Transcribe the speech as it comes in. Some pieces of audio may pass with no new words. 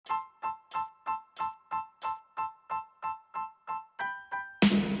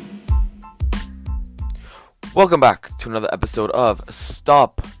Welcome back to another episode of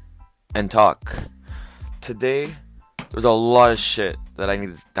Stop and Talk. Today, there's a lot of shit that I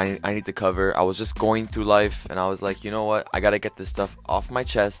need to cover. I was just going through life, and I was like, you know what? I gotta get this stuff off my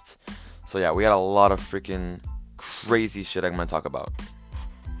chest. So yeah, we got a lot of freaking crazy shit I'm gonna talk about.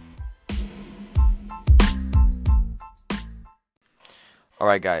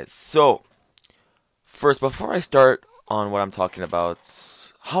 Alright, guys. So, first, before I start on what I'm talking about,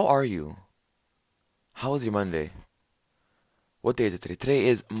 how are you? How was your Monday? What day is it today? Today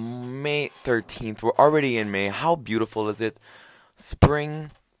is May 13th. We're already in May. How beautiful is it?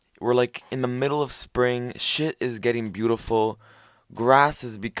 Spring. We're like in the middle of spring. Shit is getting beautiful. Grass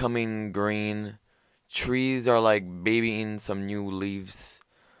is becoming green. Trees are like babying some new leaves.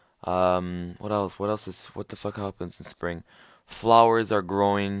 What else? What the fuck happens in spring? Flowers are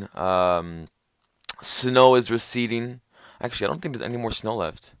growing. Snow is receding. Actually, I don't think there's any more snow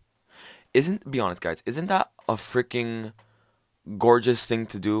left. Be honest, guys, isn't that a freaking gorgeous thing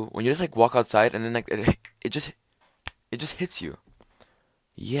to do when you just like walk outside and then like it just hits you?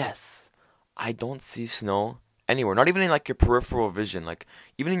 Yes, I don't see snow anywhere, not even in like your peripheral vision. Like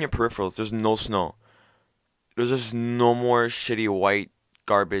even in your peripherals, there's no snow. There's just no more shitty white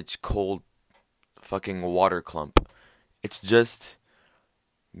garbage, cold fucking water clump. It's just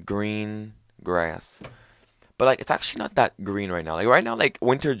green grass. But like it's actually not that green right now. Like right now, like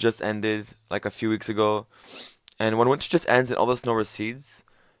winter just ended like a few weeks ago. And when winter just ends and all the snow recedes,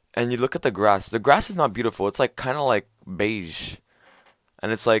 and you look at the grass is not beautiful. It's like kind of like beige,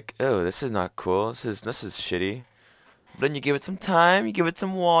 and it's like, oh, this is not cool. This is shitty. But then you give it some time, you give it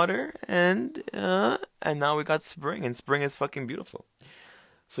some water, and now we got spring, and spring is fucking beautiful.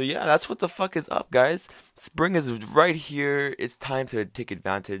 So yeah, that's what the fuck is up, guys. Spring is right here. It's time to take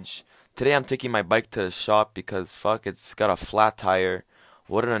advantage. Today I'm taking my bike to the shop because fuck, it's got a flat tire.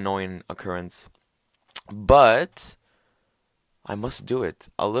 What an annoying occurrence. But I must do it.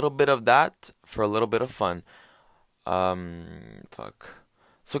 A little bit of that for a little bit of fun. Fuck.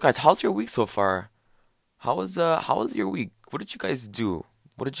 So guys, how's your week so far? How was your week? What did you guys do?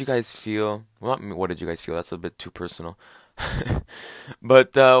 What did you guys feel? Well, not me, what did you guys feel? That's a bit too personal.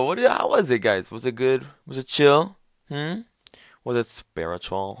 But how was it, guys? Was it good? Was it chill? Was it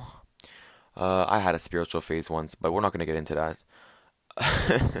spiritual? I had a spiritual phase once, but we're not gonna get into that.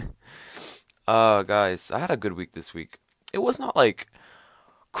 Guys, I had a good week this week. It was not like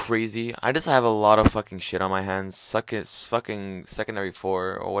crazy. I just have a lot of fucking shit on my hands. Suck it, fucking secondary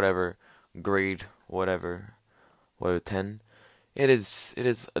four or whatever, grade whatever, 10. It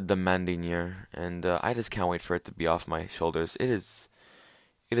is a demanding year, and I just can't wait for it to be off my shoulders. It is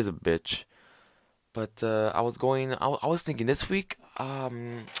a bitch. But I was thinking this week. I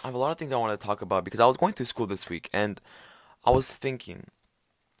have a lot of things I want to talk about because I was going through school this week, and I was thinking.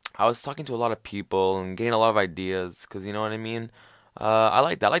 I was talking to a lot of people and getting a lot of ideas because you know what I mean. I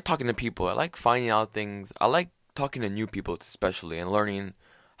like that. I like talking to people. I like finding out things. I like talking to new people, especially, and learning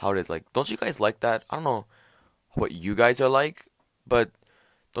how it is. Like, don't you guys like that? I don't know what you guys are like, but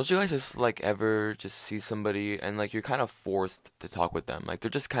don't you guys just like ever just see somebody and like you're kind of forced to talk with them? Like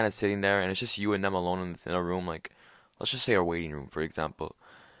they're just kind of sitting there and it's just you and them alone in a room. Like, let's just say a waiting room, for example,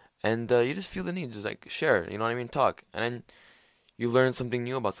 and you just feel the need to just like share. You know what I mean? Talk, and then you learn something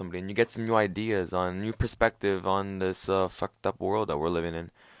new about somebody and you get some new ideas on new perspective on this fucked up world that we're living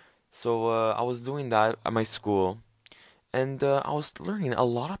in. So I was doing that at my school, and I was learning a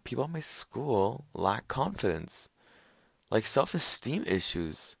lot of people at my school lack confidence, like self-esteem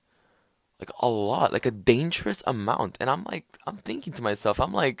issues, like a lot, like a dangerous amount. And I'm thinking to myself,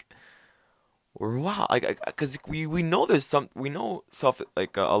 I'm like, wow, like, because we know we know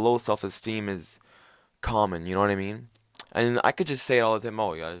a low self-esteem is common. You know what I mean? And I could just say it all the time.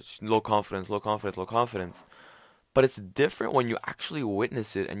 Oh yeah, low confidence, low confidence, low confidence. But it's different when you actually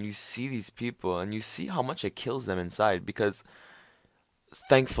witness it and you see these people and you see how much it kills them inside. Because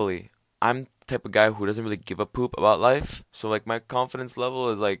thankfully, I'm the type of guy who doesn't really give a poop about life. So like my confidence level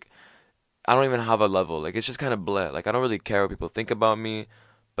is like I don't even have a level. Like it's just kind of bleh. Like I don't really care what people think about me.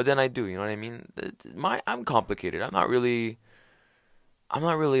 But then I do. You know what I mean? I'm complicated. I'm not really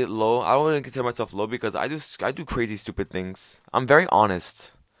low. I wouldn't consider myself low because I do crazy stupid things. I'm very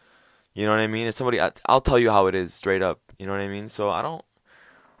honest. You know what I mean? If somebody I'll tell you how it is straight up. You know what I mean? So I don't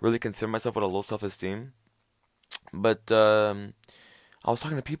really consider myself with a low self-esteem. But I was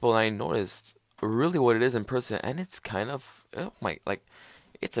talking to people and I noticed really what it is in person, and it's kind of oh my like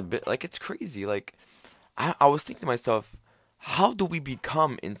it's a bit like it's crazy. Like I was thinking to myself, how do we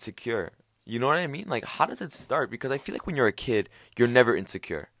become insecure? You know what I mean? Like, how does it start? Because I feel like when you're a kid, you're never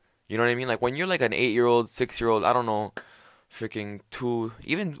insecure. You know what I mean? Like when you're like an 8-year-old, 6-year-old, I don't know, freaking two,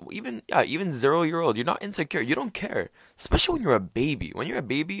 even 0 year old. You're not insecure. You don't care. Especially when you're a baby. When you're a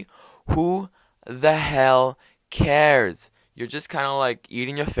baby, who the hell cares? You're just kind of like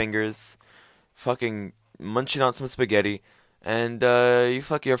eating your fingers, fucking munching on some spaghetti, and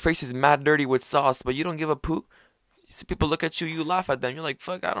your face is mad dirty with sauce, but you don't give a poop. You see people look at you, you laugh at them. You're like,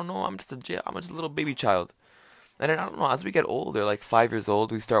 fuck, I don't know. I'm just a little baby child. And then I don't know. As we get older, like 5 years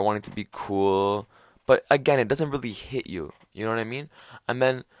old, we start wanting to be cool. But again, it doesn't really hit you. You know what I mean? And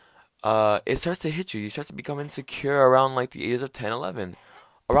then it starts to hit you. You start to become insecure around like the ages of 10, 11,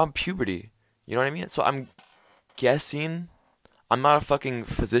 around puberty. You know what I mean? So I'm guessing. I'm not a fucking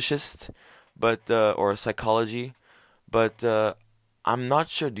physicist, but or psychology, but I'm not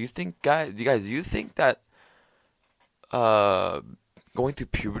sure. Do you think that uh, going through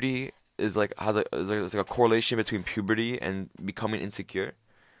puberty is like there's like a correlation between puberty and becoming insecure?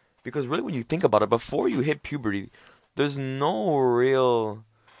 Because really, when you think about it, before you hit puberty, there's no real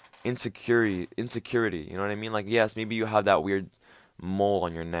insecurity. You know what I mean? Like, yes, maybe you have that weird mole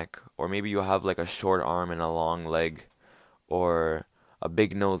on your neck, or maybe you have like a short arm and a long leg, or a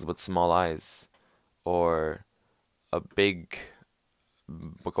big nose but small eyes, or a big,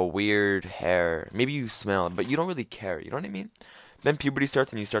 like a weird hair. Maybe you smell, but you don't really care. You know what I mean? Then puberty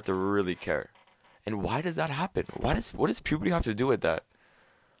starts and you start to really care. And why does that happen? What does puberty have to do with that?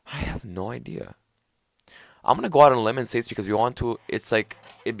 I have no idea. I'm gonna go out on a limb and say it's because we want to. It's like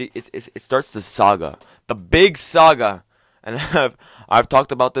it starts the saga, the big saga, and I've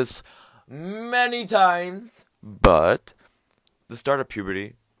talked about this many times. But the start of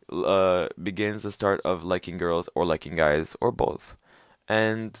puberty begins the start of liking girls or liking guys or both,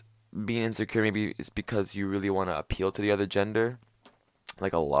 and being insecure maybe it's because you really want to appeal to the other gender,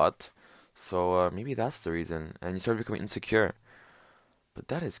 like a lot. So maybe that's the reason, and you start becoming insecure. But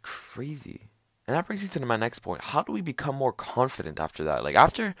that is crazy. And that brings me to my next point. How do we become more confident after that? Like,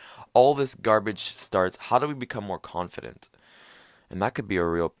 after all this garbage starts, how do we become more confident? And that could be a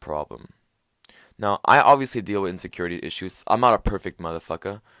real problem. Now, I obviously deal with insecurity issues. I'm not a perfect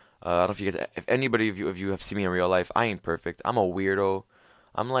motherfucker. I don't know if you guys, if anybody of you have seen me in real life, I ain't perfect. I'm a weirdo.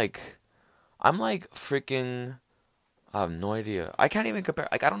 I'm like, I'm like freaking, I have no idea. I can't even compare.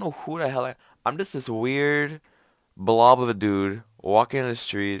 Like, I don't know who the hell I'm just this weird blob of a dude walking in the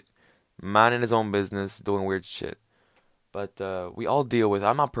street, minding his own business, doing weird shit. But we all deal with.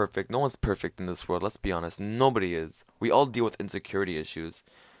 I'm not perfect. No one's perfect in this world. Let's be honest. Nobody is. We all deal with insecurity issues,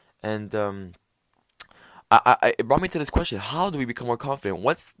 and it brought me to this question: how do we become more confident?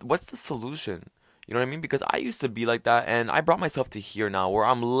 What's the solution? You know what I mean? Because I used to be like that, and I brought myself to here now, where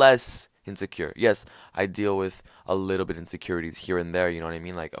I'm less insecure. Yes, I deal with a little bit insecurities here and there. You know what I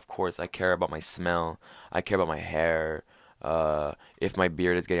mean? Like, of course, I care about my smell. I care about my hair. If my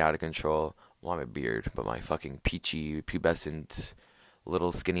beard is getting out of control, well, not my beard, but my fucking peachy, pubescent,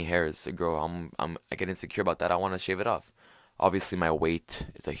 little skinny hairs grow. I get insecure about that. I want to shave it off. Obviously, my weight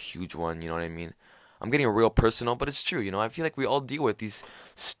is a huge one. You know what I mean? I'm getting real personal, but it's true. You know, I feel like we all deal with these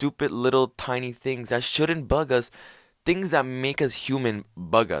stupid little tiny things that shouldn't bug us. Things that make us human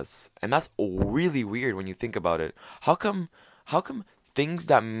bug us. And that's really weird when you think about it. How come things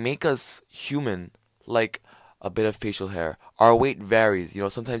that make us human, like a bit of facial hair, our weight varies. You know,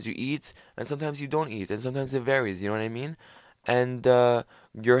 sometimes you eat and sometimes you don't eat, and sometimes it varies. You know what I mean? And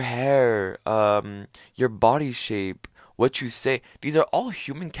your hair, your body shape, what you say, these are all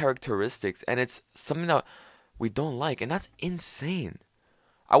human characteristics, and it's something that we don't like, and that's insane.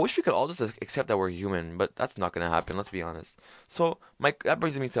 I wish we could all just accept that we're human, but that's not gonna happen. Let's be honest. So, that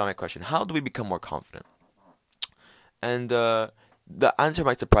brings me to my question: how do we become more confident? And the answer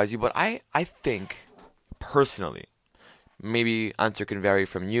might surprise you, but I think personally, maybe answer can vary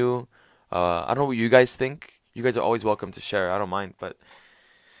from you. I don't know what you guys think. You guys are always welcome to share. I don't mind, but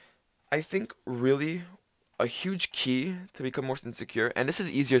I think really a huge key to become more insecure, and this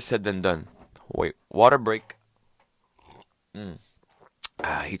is easier said than done. Wait, water break. Mm.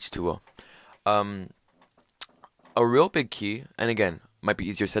 H2O. Um, a real big key, and again, might be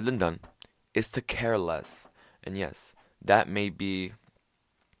easier said than done, is to care less. And yes, that may be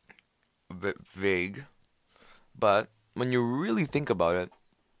a bit vague, but when you really think about it,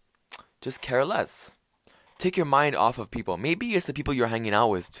 just care less. Take your mind off of people. Maybe it's the people you're hanging out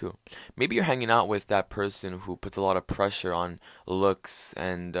with too. Maybe you're hanging out with that person who puts a lot of pressure on looks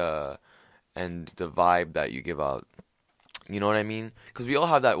and the vibe that you give out. You know what I mean? Because we all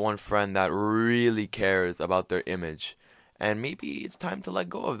have that one friend that really cares about their image. And maybe it's time to let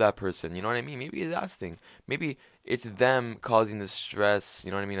go of that person. You know what I mean? Maybe it's that thing. Maybe it's them causing the stress, you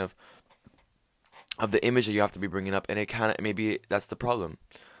know what I mean, of the image that you have to be bringing up. And it kind of, maybe that's the problem.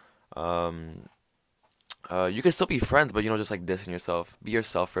 Um, You can still be friends, but just like dissing yourself. Be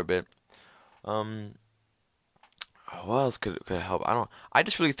yourself for a bit. Um, what else could help? I don't. I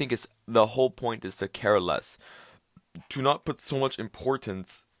just really think it's the whole point is to care less, to not put so much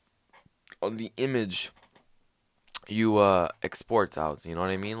importance on the image you export out. You know what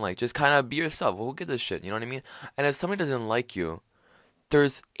I mean? Like just kind of be yourself. Who gives a shit? You know what I mean? And if somebody doesn't like you,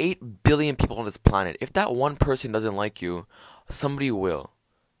 there's 8 billion people on this planet. If that one person doesn't like you, somebody will.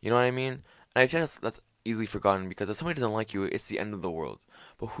 You know what I mean? And I think that's easily forgotten because if somebody doesn't like you, it's the end of the world.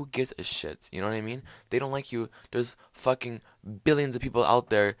 But who gives a shit? You know what I mean? They don't like you. There's fucking billions of people out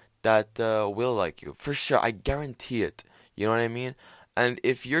there that will like you. For sure. I guarantee it. You know what I mean? And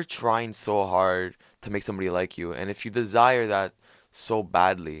if you're trying so hard to make somebody like you, and if you desire that so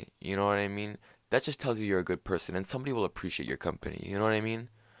badly, you know what I mean? That just tells you you're a good person and somebody will appreciate your company. You know what I mean?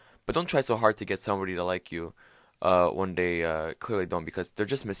 But don't try so hard to get somebody to like you when they clearly don't because they're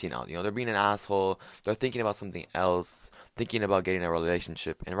just missing out. They're being an asshole. They're thinking about something else, thinking about getting a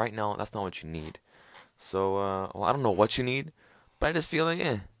relationship. And right now, that's not what you need. So, well, I don't know what you need, but I just feel like,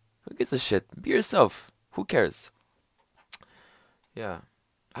 who gives a shit? Be yourself. Who cares? Yeah.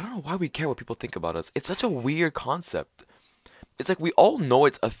 I don't know why we care what people think about us. It's such a weird concept. It's like we all know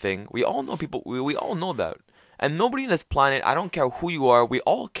it's a thing. We all know people. We all know that. And nobody on this planet, I don't care who you are, we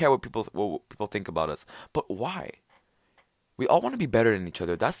all care what people think about us. But why? We all want to be better than each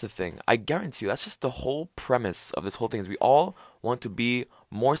other. That's the thing. I guarantee you, that's just the whole premise of this whole thing is we all want to be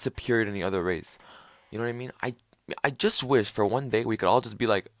more superior than the other race. You know what I mean? I just wish for one day we could all just be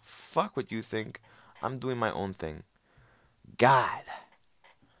like, fuck what you think. I'm doing my own thing. God.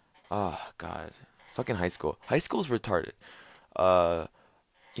 Oh God. Fucking high school. High school's retarded. Uh,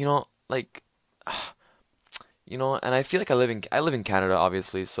 like and I feel like I live in Canada,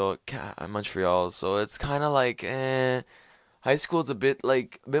 obviously, so Montreal, so it's kind of like, high school's a bit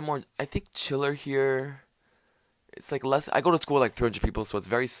more, I think, chiller here. It's like less. I go to school with like 300 people, so it's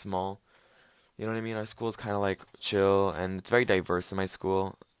very small. You know what I mean? Our school is kind of like chill, and it's very diverse in my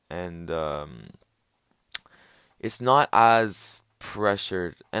school, and it's not as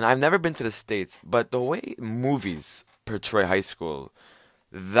pressured. And I've never been to the States, but the way movies portray high school,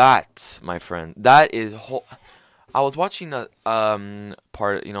 that, my friend, that is whole. I was watching a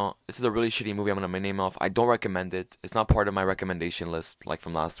part, this is a really shitty movie I'm gonna name off. I don't recommend it. It's not part of my recommendation list like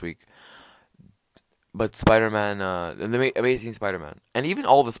from last week. But Spider-Man, Amazing Spider-Man, and even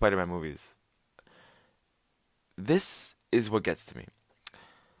all the Spider-Man movies. This is what gets to me.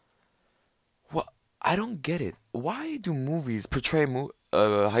 What I don't get it. Why do movies portray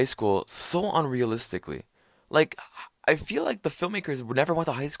high school so unrealistically? Like, I feel like the filmmakers never went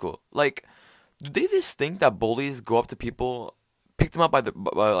to high school. Like, do they just think that bullies go up to people, pick them up by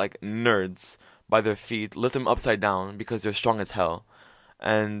like nerds by their feet, lift them upside down because they're strong as hell,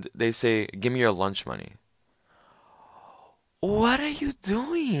 and they say, "Give me your lunch money." What are you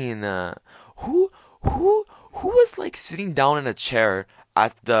doing? Who who was like sitting down in a chair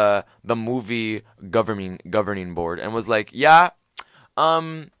at the movie governing board and was like, "Yeah,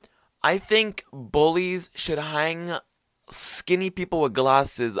 um, I think bullies should hang skinny people with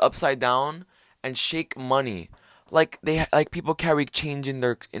glasses upside down and shake money. Like people carry change in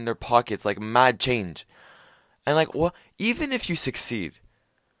their pockets, like mad change. And like what even if you succeed,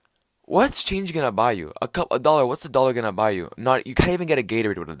 what's change gonna buy you? A dollar, what's the dollar gonna buy you? Not you can't even get a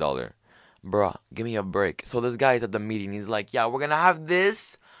Gatorade with a dollar. Bruh, give me a break. So this guy's at the meeting, he's like, yeah, we're gonna have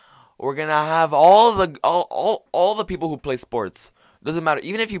this. We're gonna have all the people who play sports. Doesn't matter.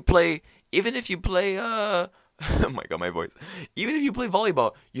 Even if you play oh my god, my voice. Even if you play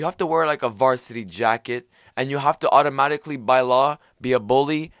volleyball, you have to wear like a varsity jacket and you have to automatically by law be a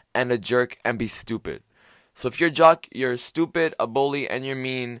bully and a jerk and be stupid. So if you're a jock, you're stupid, a bully, and you're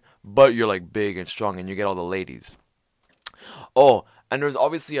mean, but you're like big and strong and you get all the ladies. Oh, and there's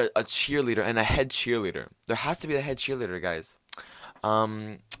obviously a cheerleader and a head cheerleader. There has to be a head cheerleader, guys.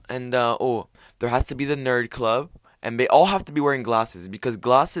 Um, and there has to be the nerd club, and they all have to be wearing glasses because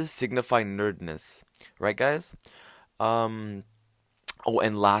glasses signify nerdness, right, guys? Um, oh,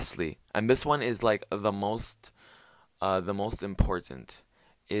 and lastly, and this one is like the most important,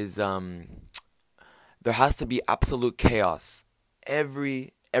 is there has to be absolute chaos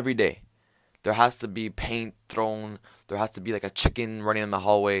every day. There has to be paint thrown. There has to be like a chicken running in the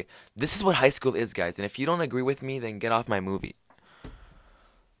hallway. This is what high school is, guys. And if you don't agree with me, then get off my movie.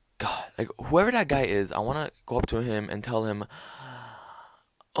 God, like whoever that guy is, I want to go up to him and tell him,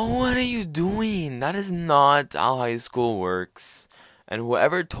 "Oh, what are you doing? That is not how high school works." And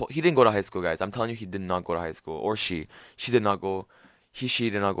whoever told he didn't go to high school, guys. I'm telling you, he did not go to high school, or she did not go. She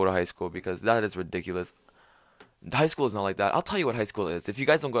did not go to high school because that is ridiculous. High school is not like that. I'll tell you what high school is. If you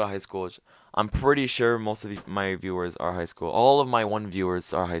guys don't go to high school, I'm pretty sure most of my viewers are high school. All of my one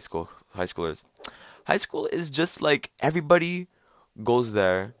viewers are high schoolers. High school is just like everybody goes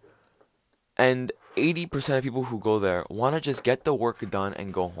there, and 80% of people who go there want to just get the work done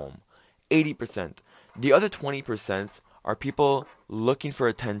and go home. 80%. The other 20% are people looking for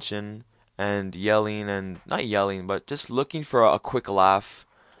attention and yelling, and not yelling, but just looking for a quick laugh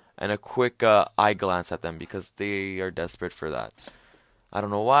and a quick eye glance at them because they are desperate for that. I don't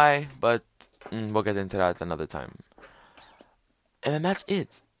know why, but we'll get into that another time. And then that's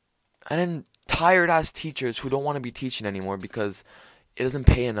it. And then tired ass teachers who don't want to be teaching anymore because it doesn't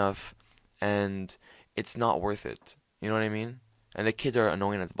pay enough and it's not worth it. You know what I mean? And the kids are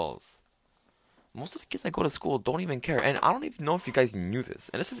annoying as balls. Most of the kids that go to school don't even care. And I don't even know if you guys knew this.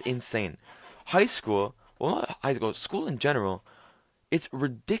 And this is insane. High school, well, not high school, school in general, it's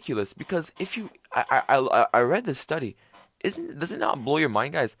ridiculous because if you, I read this study. Does it not blow your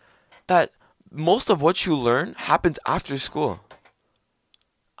mind, guys, that most of what you learn happens after school?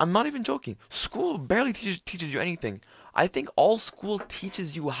 I'm not even joking. School barely teaches you anything. I think all school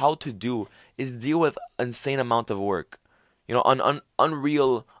teaches you how to do is deal with insane amount of work. You know, an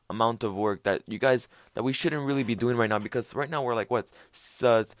unreal amount of work that you guys that we shouldn't really be doing right now because right now we're like what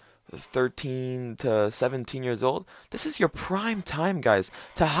 13 to 17 years old. This is your prime time, guys,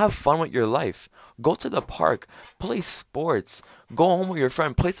 to have fun with your life. Go to the park, play sports, go home with your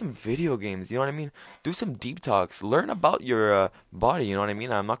friend, play some video games. You know what I mean? Do some deep talks, learn about your body. You know what I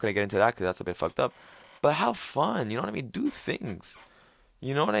mean? I'm not gonna get into that because that's a bit fucked up. But have fun. You know what I mean? Do things.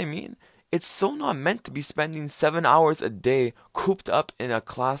 You know what I mean? It's so not meant to be spending 7 hours a day cooped up in a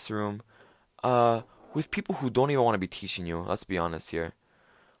classroom, with people who don't even want to be teaching you. Let's be honest here.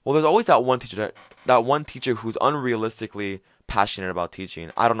 Well, there's always that one teacher who's unrealistically passionate about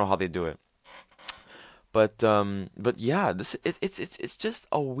teaching. I don't know how they do it. But yeah, it's just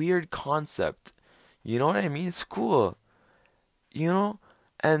a weird concept. You know what I mean? School, you know,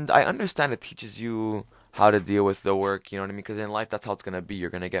 and I understand it teaches you how to deal with the work. You know what I mean? Because in life, that's how it's gonna be. You're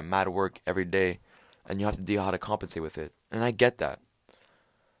gonna get mad work every day, and you have to deal how to compensate with it. And I get that.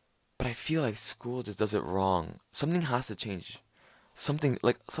 But I feel like school just does it wrong. Something has to change. Something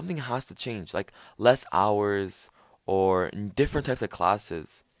has to change. Like less hours or different types of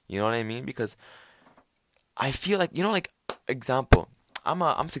classes. You know what I mean? Because I feel like like example. I'm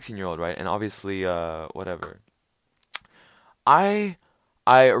 16-year-old, right? And obviously whatever. I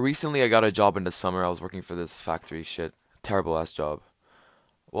I recently I got a job in the summer. I was working for this factory shit. Terrible ass job.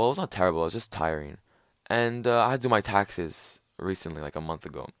 Well, it was not terrible. It was just tiring. And I had to do my taxes recently, like a month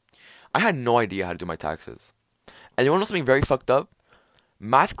ago. I had no idea how to do my taxes. And you want to know something very fucked up?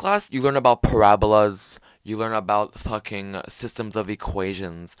 Math class, you learn about parabolas, you learn about fucking systems of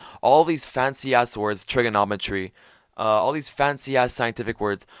equations, all these fancy ass words, trigonometry, all these fancy ass scientific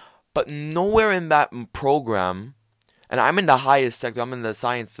words, but nowhere in that program, and I'm in the highest sector, I'm in the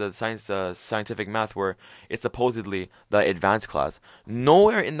scientific math where it's supposedly the advanced class.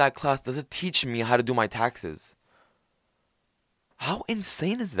 Nowhere in that class does it teach me how to do my taxes. How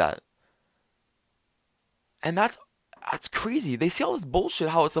insane is that? And that's crazy. They see all this bullshit,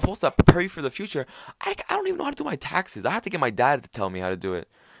 how it's supposed to prepare you for the future. I don't even know how to do my taxes. I had to get my dad to tell me how to do it.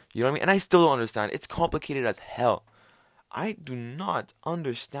 You know what I mean? And I still don't understand. It's complicated as hell. I do not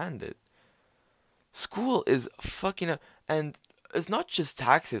understand it. School is fucking and it's not just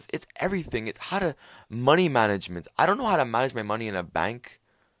taxes. It's everything. It's how to money management. I don't know how to manage my money in a bank.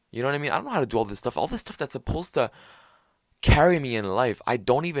 You know what I mean? I don't know how to do all this stuff. All this stuff that's supposed to carry me in life. I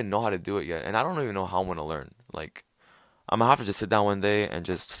don't even know how to do it yet, and I don't even know how I'm gonna learn. Like, I'm gonna have to just sit down one day and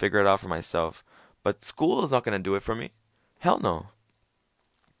just figure it out for myself. But school is not gonna do it for me. Hell no.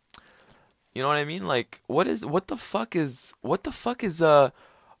 You know what I mean? Like, what the fuck is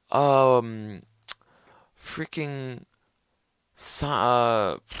um freaking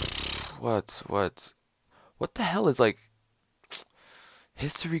what the hell is like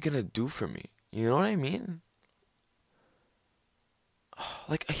history gonna do for me? You know what I mean?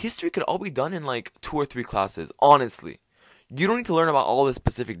 Like, history could all be done in like 2 or 3 classes, honestly. You don't need to learn about all the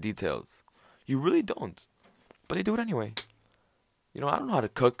specific details. You really don't. But they do it anyway. You know, I don't know how to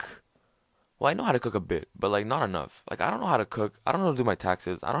cook. Well, I know how to cook a bit, but like not enough. Like, I don't know how to cook. I don't know how to do my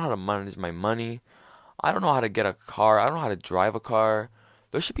taxes. I don't know how to manage my money. I don't know how to get a car. I don't know how to drive a car.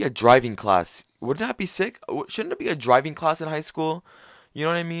 There should be a driving class. Wouldn't that be sick? Shouldn't there be a driving class in high school? You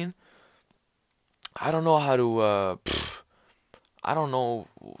know what I mean? I don't know how to, I don't know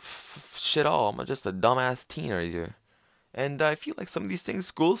shit all. I'm just a dumbass teen right here. And I feel like some of these things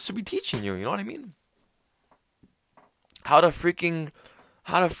schools should be teaching you. You know what I mean? How to freaking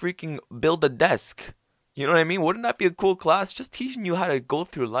build a desk. You know what I mean? Wouldn't that be a cool class? Just teaching you how to go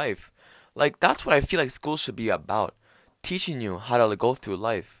through life. Like, that's what I feel like school should be about. Teaching you how to like, go through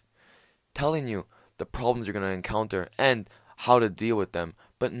life. Telling you the problems you're gonna encounter and how to deal with them.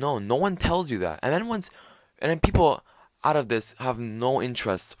 But no, no one tells you that. And then people out of this have no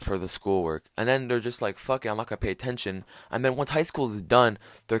interest for the schoolwork. And then they're just like, fuck it, I'm not gonna pay attention. And then once high school is done,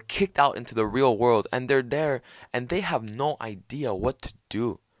 they're kicked out into the real world and they're there and they have no idea what to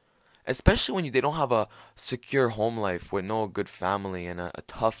do. Especially when they don't have a secure home life with no good family and a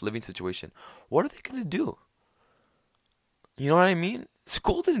tough living situation. What are they gonna do? You know what I mean?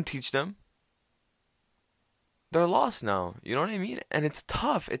 School didn't teach them. They're lost now. You know what I mean? And it's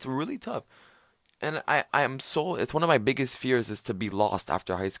tough. It's really tough. And I am so. It's one of my biggest fears is to be lost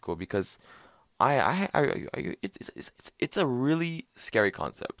after high school because it's a really scary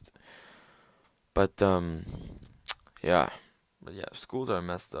concept. But yeah, but yeah, schools are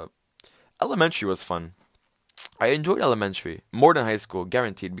messed up. Elementary was fun. I enjoyed elementary more than high school,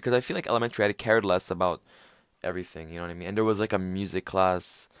 guaranteed, because I feel like elementary I cared less about everything, you know what I mean? And there was like a music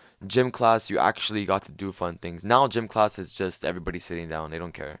class, gym class, you actually got to do fun things. Now gym class is just everybody sitting down, they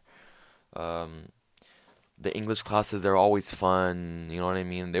don't care. Um, the English classes they're always fun, you know what I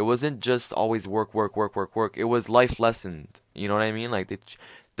mean? It wasn't just always work, work, work, work, work. It was life lessons, you know what I mean? Like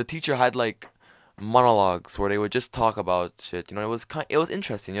the teacher had like monologues where they would just talk about shit. You know, it was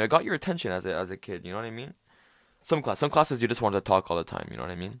interesting. You know, it got your attention as a kid. You know what I mean? Some classes you just wanted to talk all the time. You know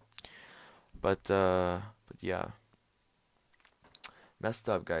what I mean? But yeah, messed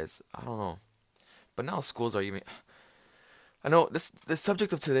up, guys. I don't know. But now schools are even. I know this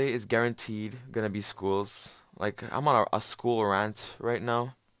subject of today is guaranteed gonna be schools. Like I'm on a school rant right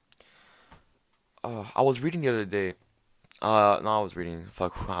now. I was reading the other day. No, I was reading.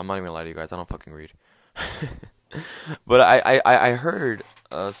 Fuck, I'm not even gonna lie to you guys. I don't fucking read. But I heard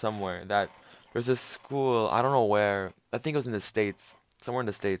somewhere that there's this school. I don't know where. I think it was in the States. Somewhere in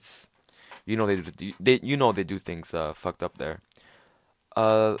the States. You know they do things fucked up there.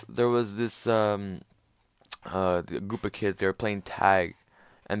 There was this group of kids. They were playing tag,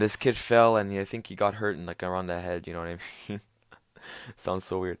 and this kid fell, and I think he got hurt in like around the head. You know what I mean? Sounds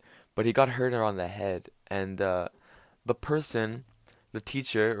so weird, but he got hurt around the head, and the person, the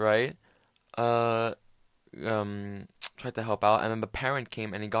teacher, right? Uh, Tried to help out, and then the parent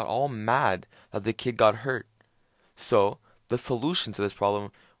came and he got all mad that the kid got hurt. So the solution to this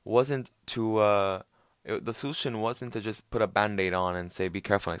problem wasn't to the solution wasn't to just put a band-aid on and say be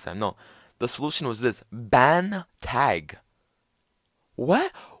careful next time. No, the solution was this: ban tag.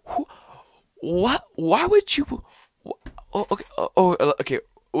 What? Who? What? Why would you? Oh, okay. Okay.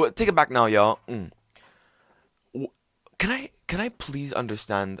 Well, take it back now, y'all. Can I please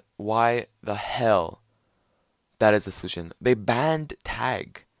understand why the hell that is the solution? They banned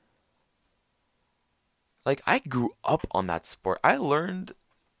tag. Like I grew up on that sport. I learned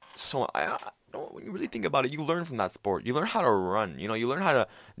so when you really think about it, you learn from that sport. You learn how to run. You know, you learn how to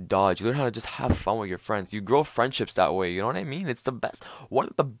dodge. You learn how to just have fun with your friends. You grow friendships that way. You know what I mean? It's the best, one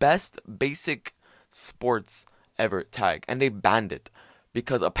of the best basic sports ever. Tag, and they banned it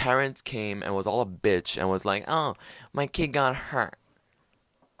because a parent came and was all a bitch and was like, "Oh, my kid got hurt."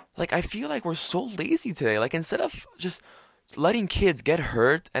 Like I feel like we're so lazy today. Like instead of just letting kids get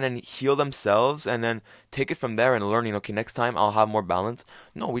hurt and then heal themselves and then take it from there and learning, okay, next time I'll have more balance.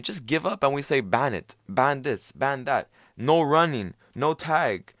 No, we just give up and we say ban it, ban this, ban that. No running, no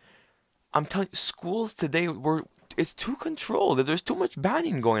tag. I'm telling you, schools today were it's too controlled. There's too much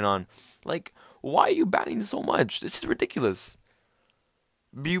banning going on. Like, why are you banning so much? This is ridiculous.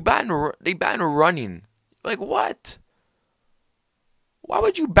 They ban running. Like what? Why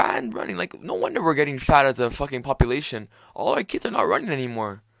would you ban running? Like, no wonder we're getting fat as a fucking population. All our kids are not running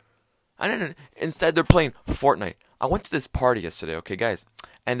anymore. And then instead they're playing Fortnite. I went to this party yesterday, okay, guys,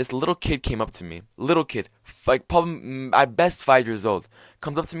 and this little kid came up to me. Little kid, like probably at best 5 years old,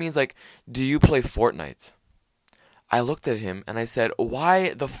 comes up to me and is like, "Do you play Fortnite?" I looked at him and I said,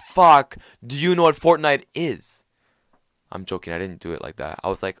 "Why the fuck do you know what Fortnite is?" I'm joking. I didn't do it like that. I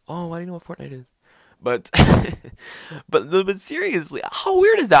was like, "Oh, why do you know what Fortnite is?" But but seriously, how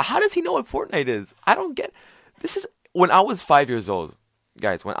weird is that? How does he know what Fortnite is? I don't get. This is when I was 5 years old,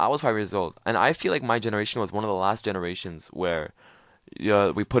 guys. When I was 5 years old, and I feel like my generation was one of the last generations where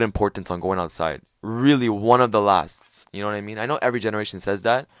we put importance on going outside. Really, one of the lasts. You know what I mean? I know every generation says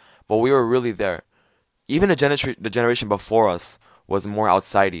that, but we were really there. Even the generation before us was more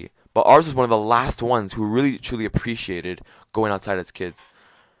outsidey, but ours was one of the last ones who really truly appreciated going outside as kids.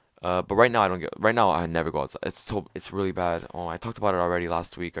 But right now I don't get. Right now I never go outside. It's really bad. Oh, I talked about it already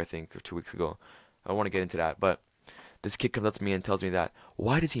last week, I think, or 2 weeks ago. I don't want to get into that, but this kid comes up to me and tells me that.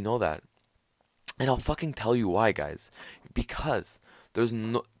 Why does he know that? And I'll fucking tell you why, guys. Because there's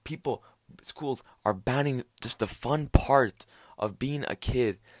no people, schools are banning just the fun part of being a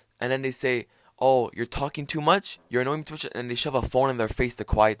kid. And then they say, "Oh, you're talking too much. You're annoying me too much," and they shove a phone in their face to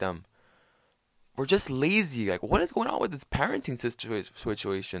quiet them. We're just lazy. Like, what is going on with this parenting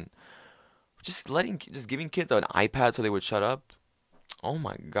situation? Just giving kids an iPad so they would shut up. Oh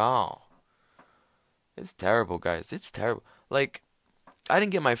my god, it's terrible, guys. It's terrible. Like, I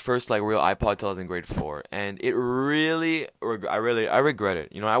didn't get my first like real iPod till I was in grade 4, and it really, I regret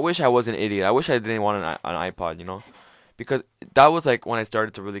it. I wish I was an idiot. I wish I didn't want an iPod. Because that was like when I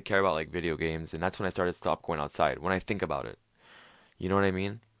started to really care about like video games, and that's when I started to stop going outside. When I think about it, you know what I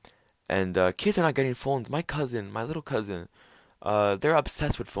mean? And kids are not getting phones. My little cousin, they're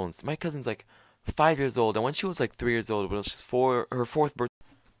obsessed with phones. My cousin's like 5 years old, and when she was like 3 years old, when it was just for her fourth birthday.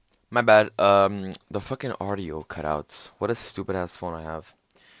 My bad. The fucking audio cut out. What a stupid ass phone I have.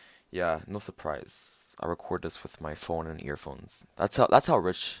 Yeah, no surprise. I record this with my phone and earphones. That's how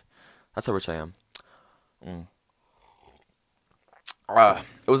rich I am. Mm.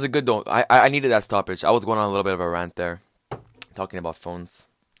 It was a good though. I needed that stoppage. I was going on a little bit of a rant there, talking about phones.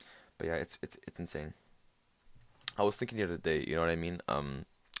 But yeah, it's insane. I was thinking the other day, you know what I mean?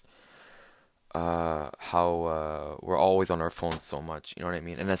 How we're always on our phones so much, you know what I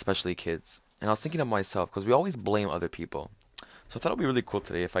mean? And especially kids. And I was thinking of myself because we always blame other people. So I thought it'd be really cool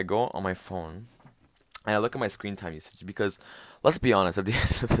today if I go on my phone and I look at my screen time usage because let's be honest, at the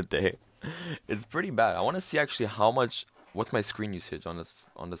end of the day, it's pretty bad. I want to see actually what's my screen usage on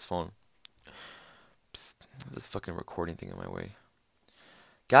this phone. Psst, this fucking recording thing in my way.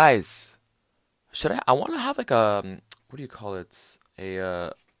 Guys, I want to have like a what do you call it?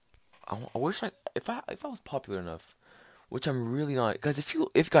 I wish if I was popular enough, which I'm really not. Guys,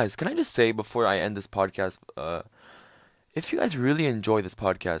 if guys, can I just say before I end this podcast, if you guys really enjoy this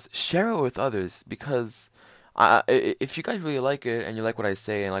podcast, share it with others because if you guys really like it and you like what I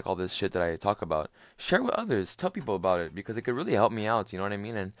say and like all this shit that I talk about, share it with others. Tell people about it because it could really help me out. You know what I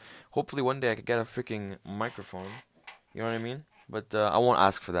mean? And hopefully one day I could get a freaking microphone. You know what I mean? But I won't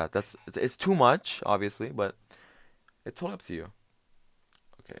ask for that. It's too much, obviously, but it's totally up to you.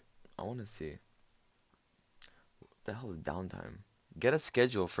 Okay, I want to see. What the hell is downtime? Get a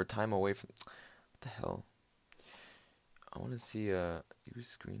schedule for time away from. What the hell? I want to see use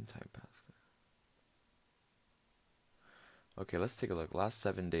screen time password. Okay, let's take a look. Last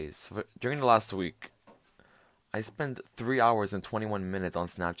 7 days. During the last week, I spent 3 hours and 21 minutes on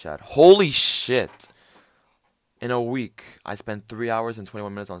Snapchat. Holy shit! In a week, I spent 3 hours and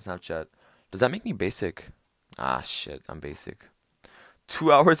 21 minutes on Snapchat. Does that make me basic? Ah, shit, I'm basic.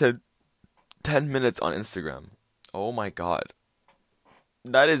 2 hours and 10 minutes on Instagram. Oh my god.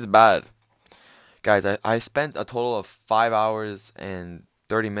 That is bad. Guys, I spent a total of 5 hours and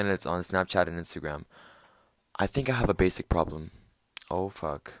 30 minutes on Snapchat and Instagram. I think I have a basic problem. Oh,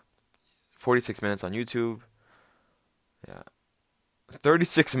 fuck. 46 minutes on YouTube. Yeah.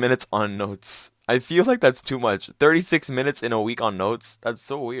 36 minutes on notes. I feel like that's too much. 36 minutes in a week on notes? That's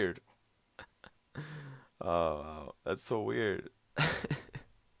so weird. Oh, wow. That's so weird.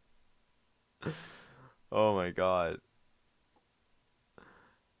 Oh my god.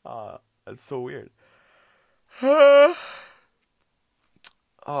 That's so weird. Oh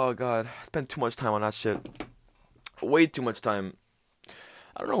god. I spent too much time on that shit. Way too much time.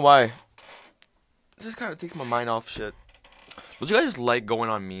 I don't know why. It just kind of takes my mind off shit. Don't you guys just like going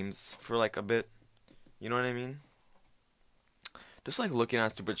on memes for like a bit? You know what I mean? Just like looking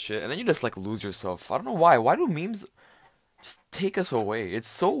at stupid shit and then you just like lose yourself. I don't know why. Why do memes just take us away? It's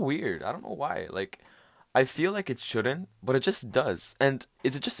so weird. I don't know why. Like, I feel like it shouldn't, but it just does. And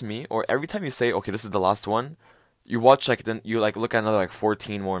is it just me? Or every time you say, okay, this is the last one, you watch like then you like look at another like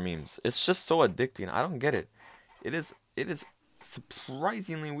 14 more memes. It's just so addicting. I don't get it. It is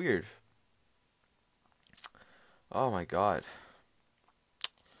surprisingly weird. Oh my god.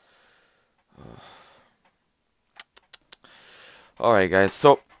 All right, guys.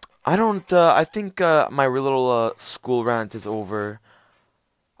 So I don't. I think my little school rant is over.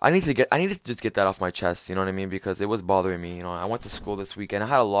 I need to just get that off my chest. You know what I mean? Because it was bothering me. I went to school this week and I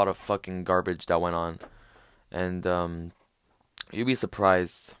had a lot of fucking garbage that went on, and you'd be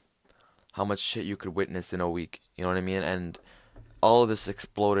surprised how much shit you could witness in a week. You know what I mean? And all of this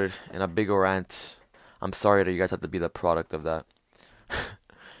exploded in a big rant. I'm sorry that you guys have to be the product of that.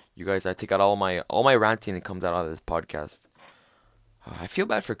 You guys, I take out all my ranting and comes out of this podcast. I feel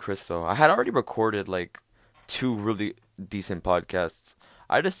bad for Chris though. I had already recorded like 2 really decent podcasts.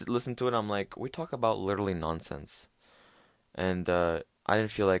 I just listened to it. I'm like, we talk about literally nonsense, and I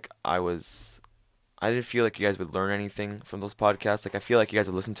didn't feel like I didn't feel like you guys would learn anything from those podcasts. Like I feel like you guys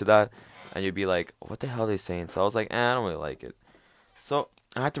would listen to that and you'd be like, "What the hell are they saying?" So I was like, I don't really like it. So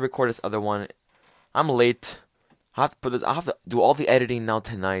I had to record this other one. I'm late. I have to put this. I have to do all the editing now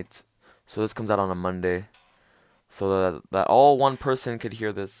tonight. So this comes out on a Monday, so that all one person could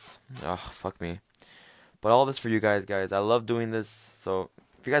hear this. Ugh, fuck me. But all this for you guys. I love doing this. So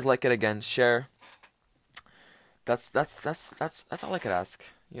if you guys like it, again, share. That's all I could ask.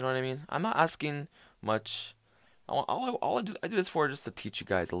 You know what I mean? I'm not asking much. I do this for just to teach you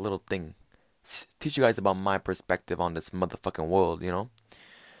guys a little thing. Teach you guys about my perspective on this motherfucking world, you know?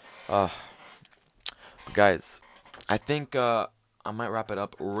 Uh, guys, I think I might wrap it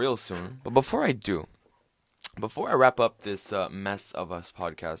up real soon. But before I wrap up this mess of us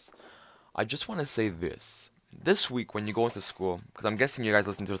podcast, I just want to say this. This week when you go into school, because I'm guessing you guys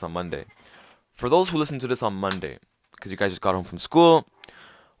listen to this on Monday. For those who listen to this on Monday, because you guys just got home from school,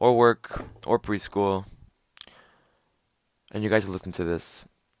 or work, or preschool, and you guys listen to this,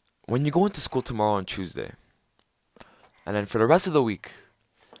 when you go into school tomorrow on Tuesday, and then for the rest of the week,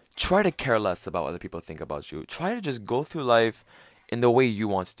 try to care less about what other people think about you. Try to just go through life in the way you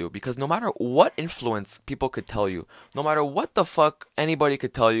want to do. Because no matter what influence people could tell you, no matter what the fuck anybody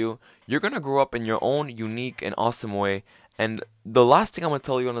could tell you, you're going to grow up in your own unique and awesome way. And the last thing I'm going to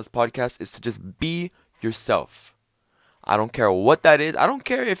tell you on this podcast is to just be yourself. I don't care what that is. I don't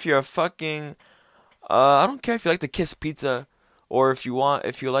care if you're a fucking... I don't care if you like to kiss pizza, or if you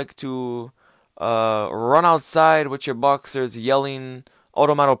like to run outside with your boxers yelling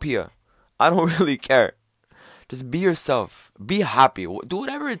onomatopoeia. I don't really care. Just be yourself. Be happy. Do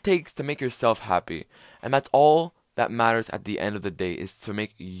whatever it takes to make yourself happy. And that's all that matters at the end of the day, is to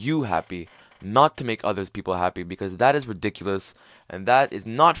make you happy, not to make others people happy, because that is ridiculous and that is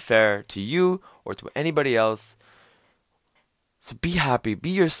not fair to you or to anybody else. So be happy, be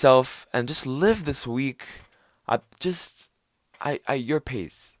yourself, and just live this week at your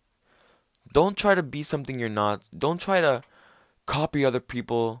pace. Don't try to be something you're not. Don't try to copy other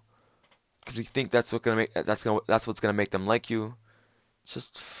people because you think that's what's gonna make them like you.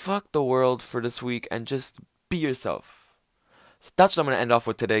 Just fuck the world for this week and just be yourself. So that's what I'm gonna end off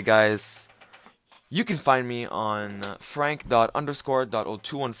with today, guys. You can find me on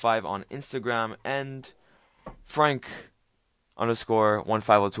frank._.0215 on Instagram and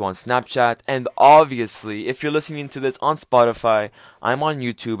frank_1502 on Snapchat. And obviously, if you're listening to this on Spotify, I'm on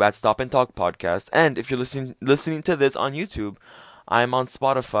YouTube at Stop and Talk Podcast. And if you're listening to this on YouTube, I'm on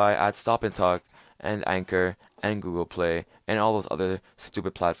Spotify at Stop and Talk and Anchor and Google Play and all those other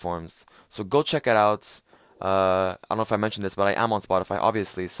stupid platforms. So go check it out. I don't know if I mentioned this, but I am on Spotify,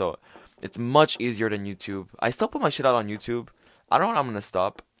 obviously. So it's much easier than YouTube. I still put my shit out on YouTube. I don't know when I'm going to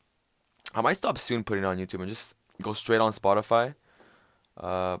stop. I might stop soon putting it on YouTube and just go straight on Spotify.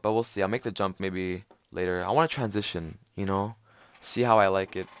 But we'll see. I'll make the jump maybe later. I want to transition, see how I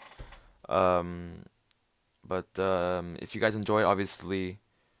like it. But if you guys enjoy it, obviously,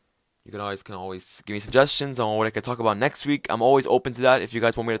 you can always give me suggestions on what I could talk about next week. I'm always open to that. If you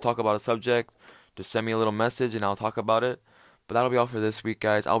guys want me to talk about a subject, just send me a little message and I'll talk about it. But that'll be all for this week,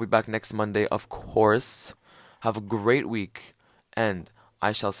 guys. I'll be back next Monday, of course. Have a great week, and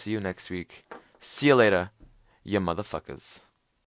I shall see you next week. See you later, you motherfuckers.